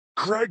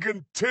Craig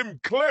and Tim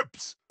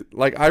clips.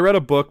 Like, I read a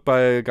book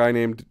by a guy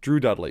named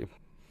Dudley.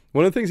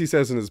 One of the things he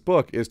says in his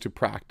book is to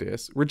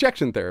practice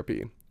rejection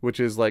therapy, which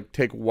is like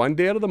take one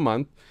day out of the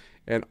month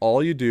and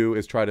all you do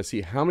is try to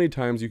see how many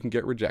times you can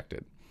get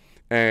rejected.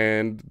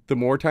 And the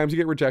more times you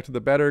get rejected,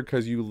 the better,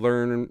 because you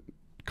learn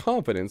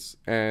confidence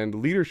and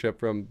leadership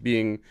from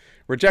being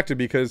rejected.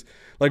 Because,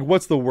 like,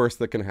 what's the worst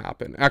that can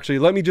happen? Actually,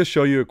 let me just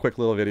show you a quick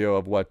little video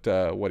of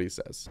what he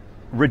says.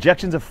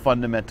 Rejection's a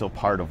fundamental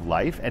part of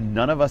life, and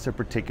none of us are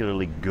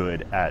particularly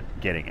good at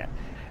getting it.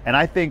 And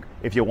I think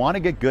if you want to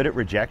get good at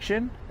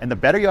rejection, and the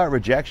better you are at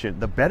rejection,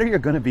 the better you're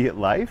going to be at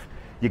life,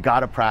 you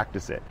got to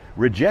practice it.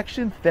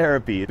 Rejection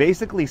therapy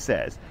basically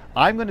says,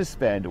 I'm going to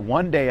spend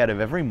one day out of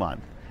every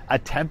month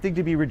attempting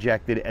to be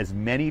rejected as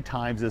many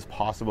times as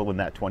possible in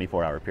that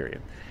 24-hour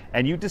period.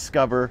 And you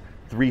discover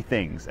 3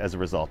 things as a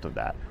result of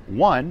that.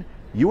 1,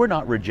 you are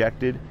not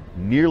rejected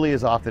nearly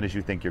as often as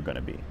you think you're going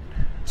to be.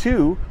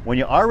 2, when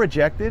you are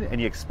rejected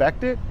and you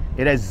expect it,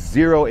 it has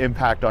 0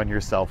 impact on your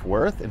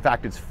self-worth. In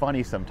fact, it's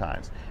funny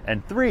sometimes.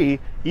 And 3,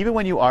 even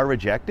when you are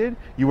rejected,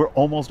 you are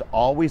almost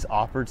always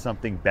offered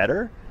something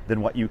better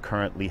than what you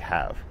currently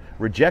have.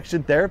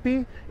 Rejection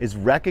therapy is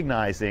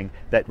recognizing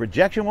that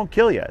rejection won't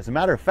kill you. As a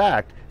matter of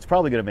fact, it's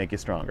probably going to make you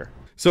stronger.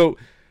 So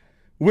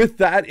with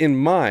that in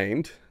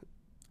mind,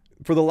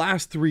 for the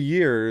last 3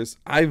 years,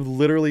 I've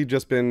literally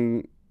just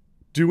been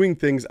doing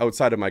things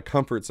outside of my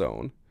comfort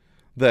zone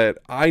that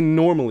I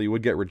normally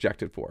would get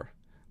rejected for.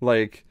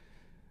 Like,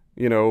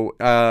 you know,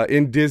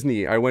 in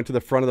Disney, I went to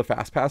the front of the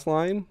Fast Pass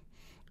line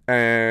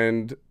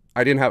and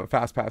I didn't have a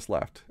Fast Pass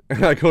left.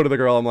 And I go to the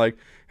girl, I'm like,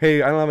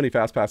 hey, I don't have any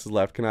Fast Passes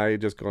left. Can I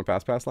just go on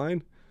Fast Pass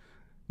line?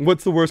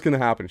 What's the worst going to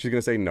happen? She's going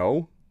to say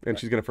no, and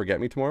she's going to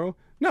forget me tomorrow?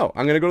 No,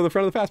 I'm going to go to the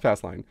front of the Fast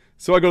Pass line.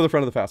 So I go to the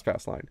front of the Fast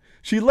Pass line.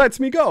 She lets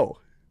me go.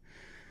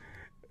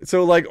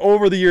 So, like,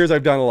 over the years,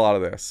 I've done a lot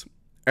of this.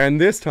 And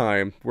this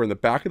time, we're in the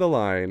back of the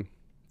line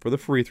for the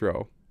free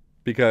throw,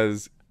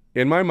 because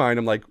in my mind,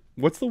 I'm like,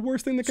 what's the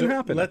worst thing that can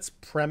happen? Let's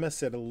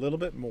premise it a little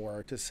bit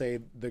more to say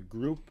the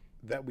group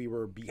that we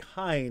were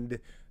behind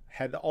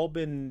had all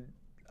been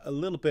a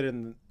little bit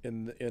in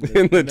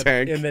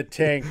the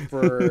tank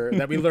for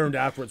that we learned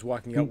afterwards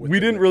walking out with we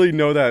them. didn't really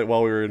know that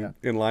while we were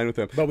in line with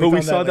them, but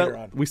we saw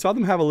that we saw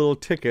them have a little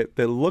ticket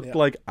that looked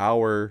like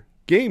our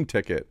game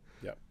ticket.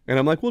 And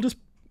I'm like, we'll just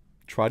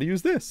try to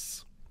use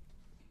this.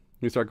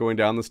 We start going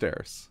down the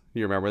stairs.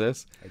 You remember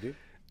this? I do.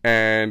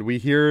 And we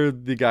hear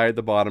the guy at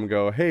the bottom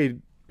go, hey,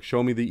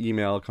 show me the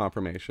email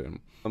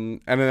confirmation.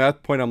 And at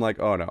that point, I'm like,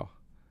 oh no.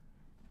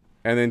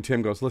 And then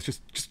Tim goes, let's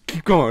just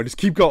keep going. Just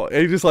keep going.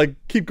 And he's just like,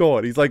 keep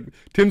going. He's like,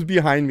 Tim's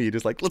behind me.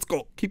 Just like, let's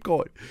go. Keep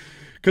going.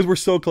 Because we're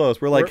so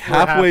close. We're like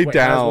halfway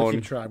down. We'll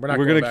keep trying. We're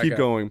going to keep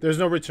going. There's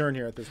no return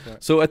here at this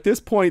point. So at this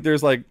point,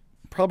 there's like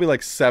probably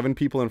like 7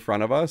 people in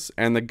front of us.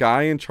 And the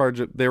guy in charge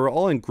of, they were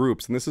all in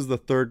groups. And this is the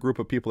 3rd group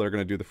of people that are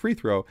going to do the free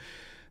throw.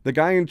 The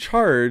guy in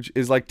charge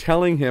is like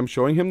telling him,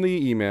 showing him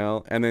the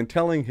email, and then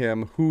telling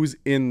him who's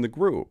in the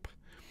group.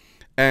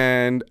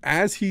 And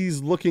as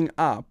he's looking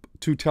up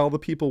to tell the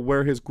people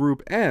where his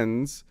group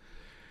ends,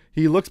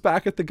 he looks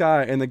back at the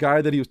guy, and the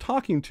guy that he was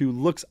talking to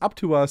looks up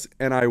to us,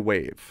 and I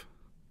wave.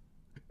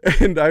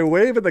 And I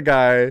wave at the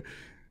guy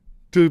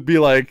to be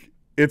like,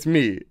 it's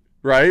me,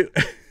 right?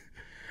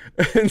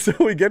 And so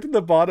we get to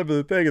the bottom of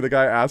the thing, and the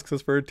guy asks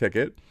us for a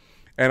ticket,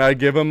 and I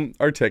give him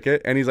our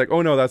ticket, and he's like,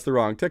 oh no, that's the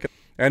wrong ticket.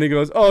 And he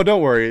goes, oh,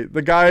 don't worry.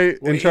 The guy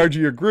in charge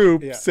of your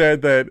group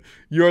said that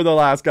you're the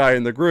last guy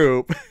in the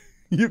group.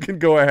 You can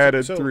go ahead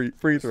and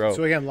free throw.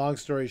 So again, long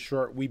story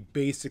short, we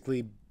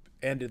basically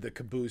ended the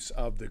caboose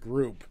of the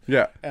group.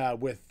 Yeah.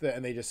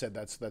 And they just said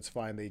that's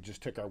fine. They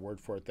just took our word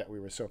for it that we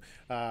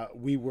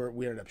were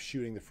we ended up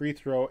shooting the free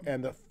throw.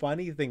 And the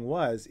funny thing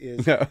is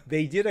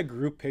they did a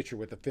group picture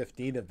with the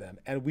 15 of them,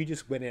 and we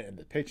just went in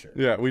the picture.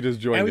 Yeah, we just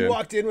joined in. And we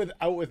walked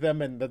out with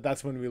them, and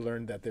that's when we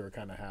learned that they were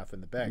kind of half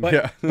in the bag.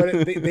 But,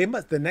 but they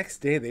must, the next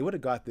day they would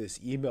have got this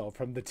email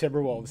from the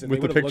Timberwolves, and with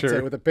they would have looked at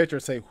it with a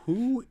picture, say,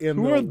 who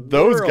are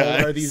those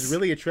guys? Are these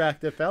really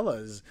attractive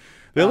fellas?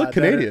 They look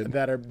Canadian.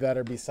 That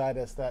are beside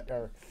us, that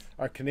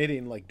are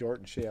Canadian, like Dort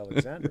and Shea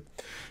Alexander.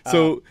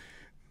 So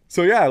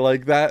yeah,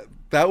 like that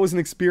was an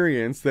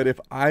experience that if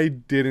I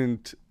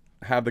didn't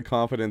have the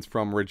confidence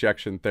from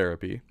rejection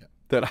therapy,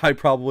 that I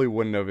probably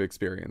wouldn't have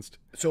experienced.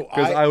 So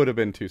because I would have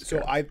been too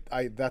scared. So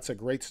I that's a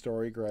great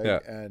story, Greg. Yeah.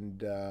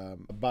 And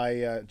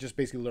by just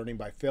basically learning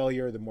by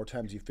failure, the more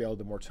times you fail,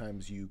 the more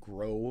times you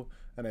grow.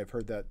 And I've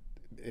heard that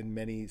in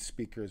many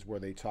speakers where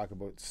they talk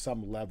about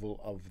some level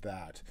of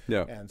that.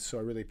 Yeah. And so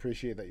I really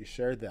appreciate that you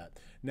shared that.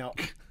 Now,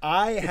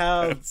 I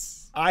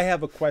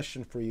have a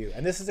question for you.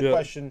 And this is a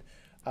question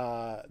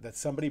that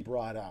somebody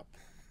brought up.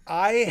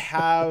 I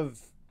have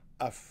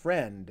a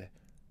friend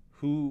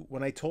who,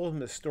 when I told him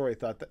this story,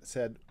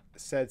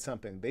 said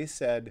something. They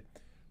said,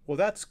 well,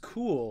 that's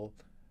cool,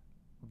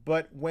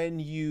 but when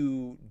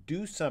you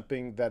do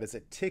something that is a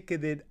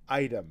ticketed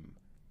item,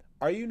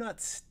 are you not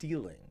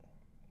stealing?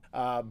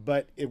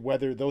 But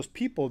whether those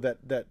people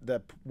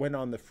that went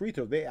on the free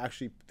throw, they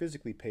actually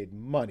physically paid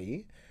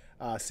money.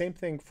 Same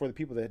thing for the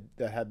people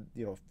that had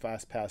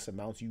fast pass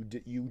amounts.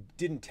 You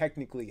didn't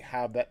technically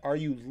have that. Are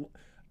you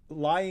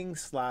lying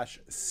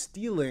 /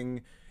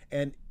 stealing,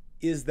 and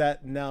is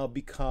that now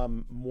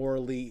become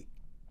morally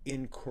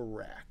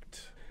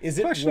incorrect? Is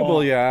it questionable?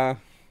 wrong? Yeah,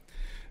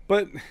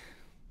 but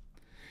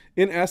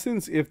in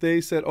essence, if they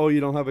said, "Oh, you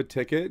don't have a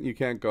ticket, you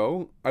can't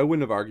go," I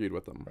wouldn't have argued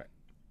with them. Right.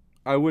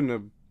 I wouldn't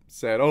have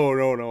said, "Oh,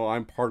 no,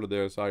 I'm part of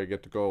this. I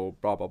get to go."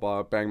 Blah blah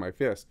blah. Bang my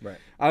fist. Right.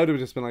 I would have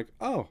just been like,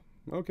 "Oh,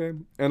 okay,"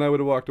 and I would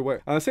have walked away.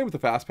 Same with the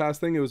fast pass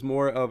thing. It was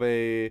more of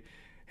a,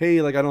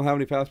 "Hey, like I don't have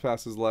any fast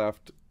passes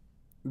left.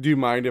 Do you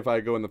mind if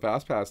I go in the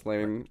fast pass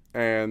lane?"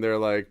 Right. And they're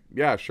like,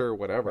 "Yeah, sure,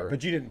 whatever." Right.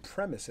 But you didn't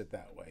premise it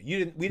that way.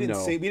 We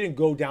No. didn't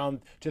go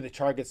down to the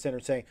Target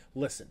Center saying,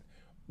 "Listen,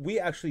 we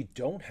actually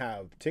don't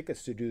have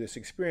tickets to do this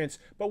experience,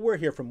 but we're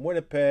here from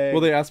Winnipeg."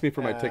 Well, they asked me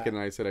for my ticket, and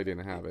I said I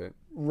didn't have it.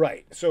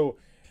 Right. So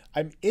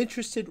I'm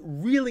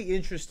really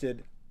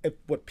interested at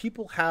what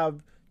people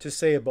have to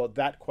say about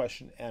that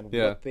question and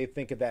what they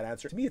think of that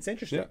answer. To me, it's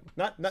interesting.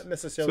 Yeah. Not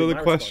necessarily. So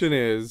the question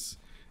is,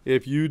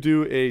 if you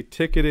do a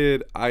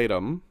ticketed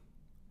item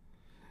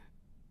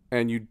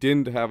and you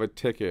didn't have a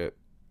ticket,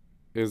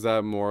 is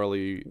that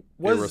morally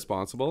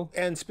irresponsible?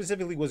 And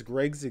specifically, was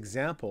Greg's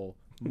example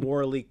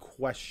morally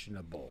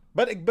questionable?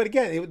 But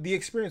again, the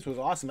experience was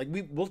awesome. Like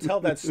we'll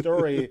tell that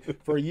story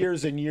for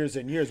years and years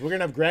and years. We're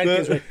gonna have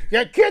grandkids. Like,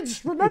 yeah,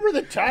 kids, remember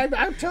the time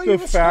I'll tell you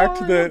the fact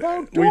story that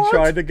about we Dort?"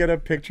 tried to get a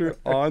picture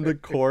on the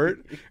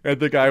court, and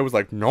the guy was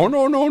like, "No,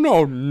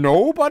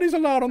 nobody's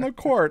allowed on the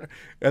court."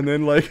 And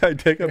then like I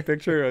take a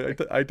picture,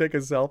 I take a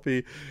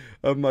selfie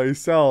of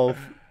myself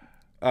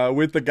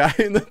with the guy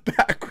in the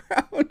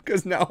background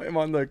because now I'm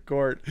on the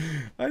court.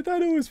 I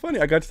thought it was funny.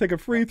 I got to take a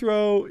free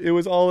throw. It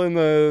was all in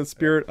the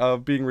spirit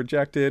of being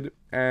rejected,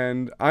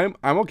 and I'm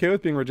okay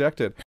with being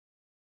rejected.